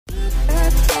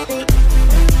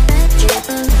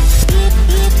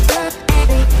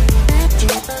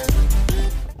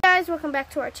Guys, welcome back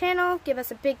to our channel. Give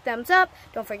us a big thumbs up.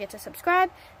 Don't forget to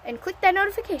subscribe and click that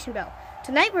notification bell.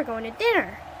 Tonight we're going to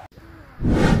dinner.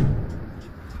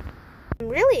 I'm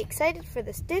really excited for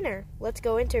this dinner. Let's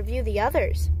go interview the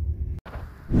others.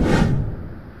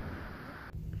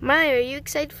 Maya, are you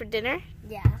excited for dinner?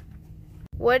 Yeah.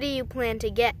 What do you plan to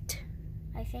get?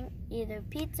 I think either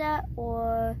pizza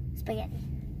or spaghetti.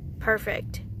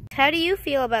 Perfect. How do you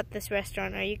feel about this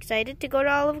restaurant? Are you excited to go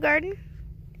to Olive Garden?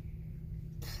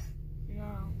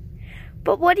 No.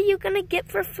 But what are you going to get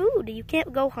for food? You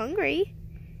can't go hungry.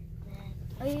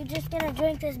 Are you just going to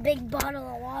drink this big bottle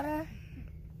of water?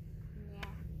 Yeah.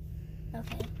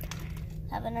 Okay.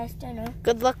 Have a nice dinner.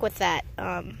 Good luck with that.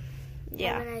 Yeah.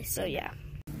 Have a nice So, dinner. yeah.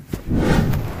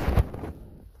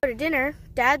 For dinner,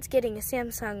 Dad's getting a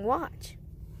Samsung watch.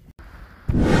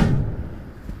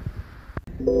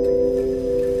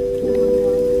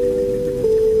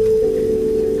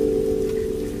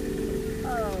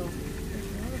 Oh.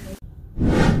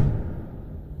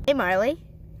 Hey, Marley.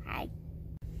 Hi.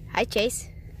 Hi, Chase.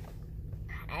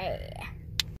 Hi.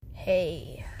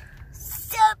 Hey.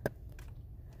 Sup?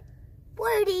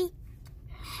 Wordy.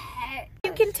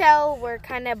 You can tell we're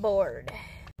kind of bored.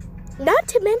 Not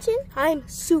to mention, I'm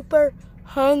super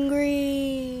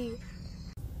hungry.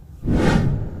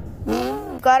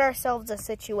 Got ourselves a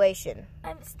situation.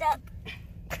 I'm stuck.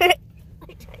 I tried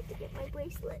to get my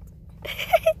bracelet.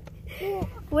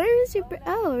 Where is your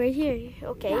oh, right here.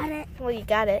 Okay. Got it. Well, you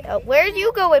got it. Oh, where are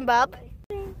you going, Bob?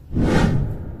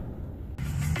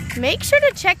 Make sure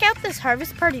to check out this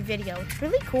harvest party video. It's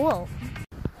really cool.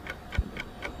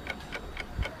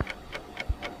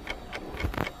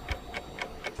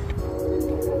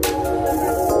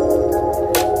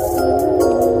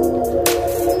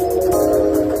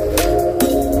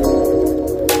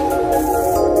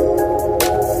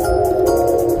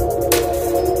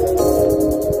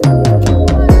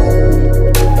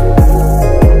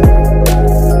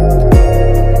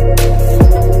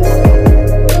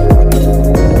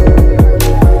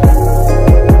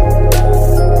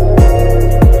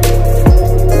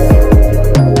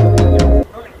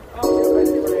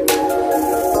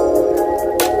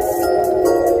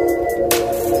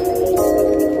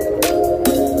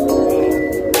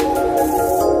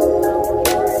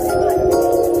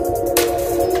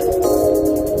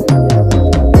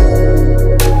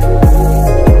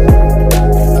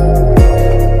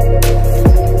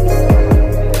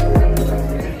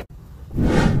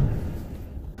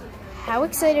 How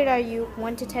excited are you,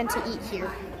 1 to 10, to eat here?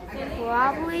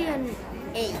 Probably an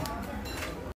 8.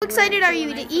 How excited are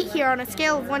you to eat here on a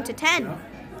scale of 1 to 10?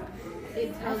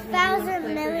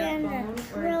 1,000 million and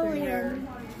trillion.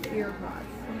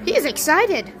 He is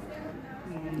excited.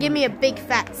 Give me a big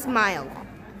fat smile.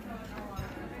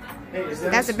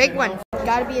 That's a big one.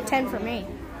 Gotta be a 10 for me.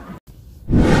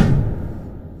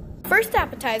 First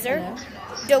appetizer,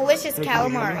 delicious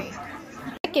calamari.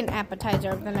 Second appetizer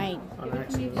of the night,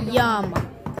 yum.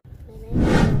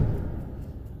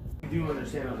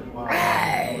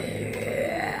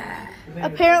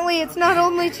 Apparently it's not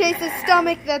only Chase's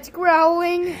stomach that's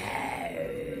growling. You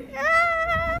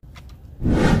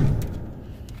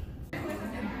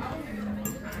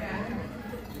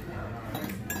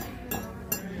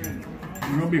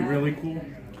know, it'd be really cool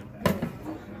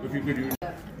if you could use.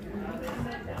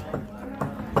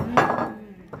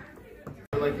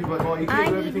 Like people are like, well, you can't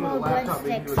do everything with a laptop, but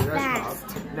you can do it with a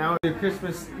desktop. Now, it's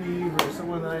Christmas Eve or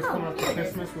someone nice coming up for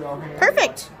Christmas, we all hang out.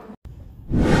 Perfect.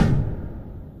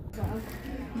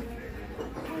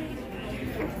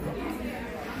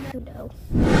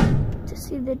 To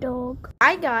see the dog.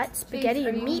 I got spaghetti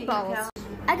and meatballs.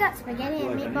 I got spaghetti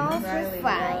and meatballs with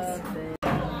fries.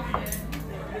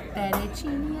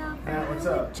 Matt, what's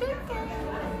up?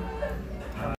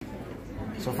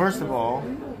 So first of all,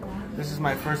 this is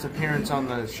my first appearance on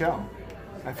the show.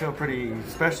 I feel pretty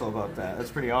special about that.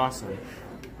 That's pretty awesome.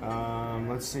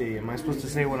 Let's see. Am I supposed to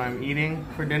say what I'm eating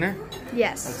for dinner?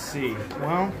 Yes. Let's see.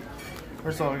 Well,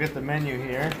 first of all, we get the menu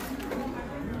here.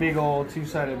 Big old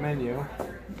two-sided menu.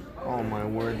 Oh my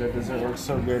word, that dessert looks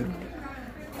so good.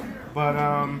 But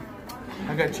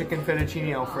I got chicken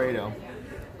fettuccine Alfredo.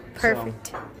 Perfect.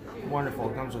 So, wonderful.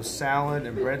 It comes with salad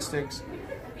and breadsticks,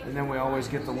 and then we always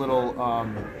get the little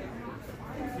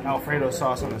Alfredo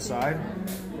sauce on the side.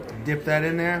 Dip that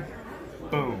in there.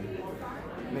 Boom.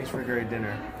 Makes for a great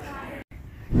dinner.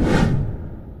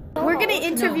 We're gonna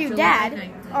interview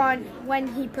Dad on when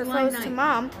he proposed to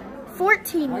Mom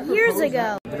 14 years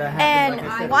ago.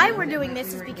 And why we're doing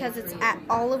this is because it's at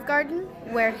Olive Garden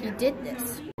where he did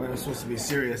this. We're supposed to be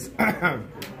serious.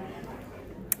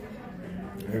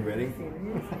 Are you ready?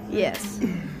 Yes.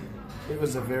 It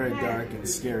was a very dark and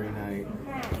scary night.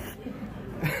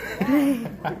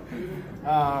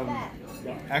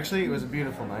 Actually, it was a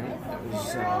beautiful night. It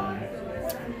was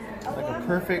like a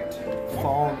perfect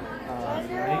fall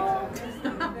night.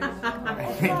 I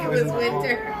think it was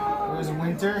winter. It was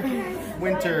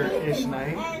winter-ish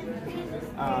night.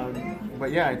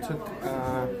 But yeah, I took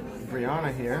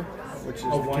Brianna here, which is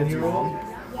the kids' mom.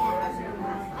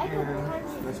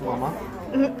 And that's Mama.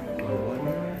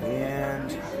 And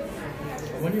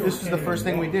this was the first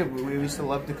thing we did. We used to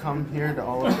love to come here to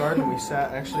Olive Garden. We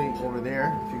sat actually over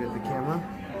there, if you get the camera.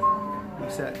 We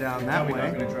sat down that way.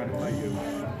 I'm not gonna try to fight you.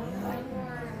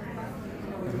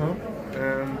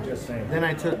 Just saying. Then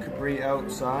I took Brie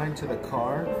outside to the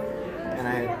car, and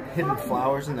I had hidden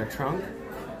flowers in the trunk.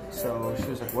 So she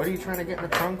was like, "What are you trying to get in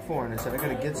the trunk for?" And I said, "I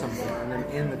gotta get something." And then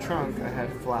in the trunk, I had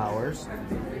flowers.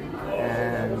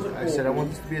 And I said, "I want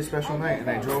this to be a special night." And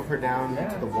I drove her down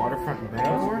to the waterfront in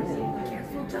Bangor.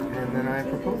 And then I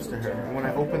proposed to her. And when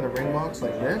I opened the ring box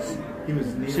like this, she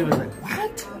was like,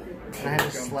 "What?" And I had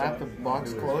to slap the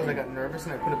box closed. I got nervous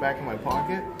and I put it back in my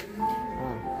pocket.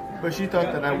 But she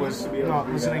thought that I was not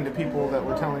listening to people that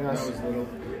were telling us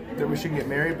that we shouldn't get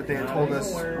married, but they had told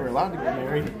us we're allowed to get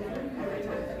married.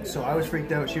 So I was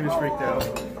freaked out, she was freaked out,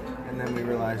 and then we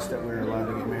realized that we were allowed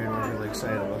to get married and we were really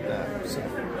excited about that. So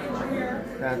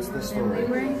that's the story.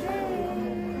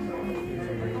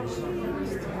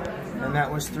 And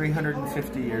that was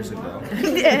 350 years ago.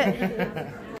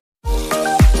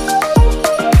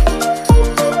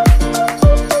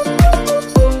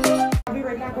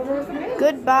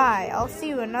 Goodbye. I'll see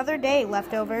you another day,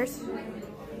 leftovers.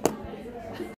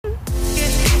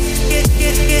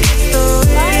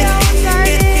 Bye, Olive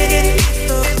Garden.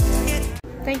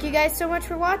 Thank you guys so much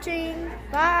for watching.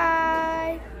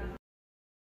 Bye.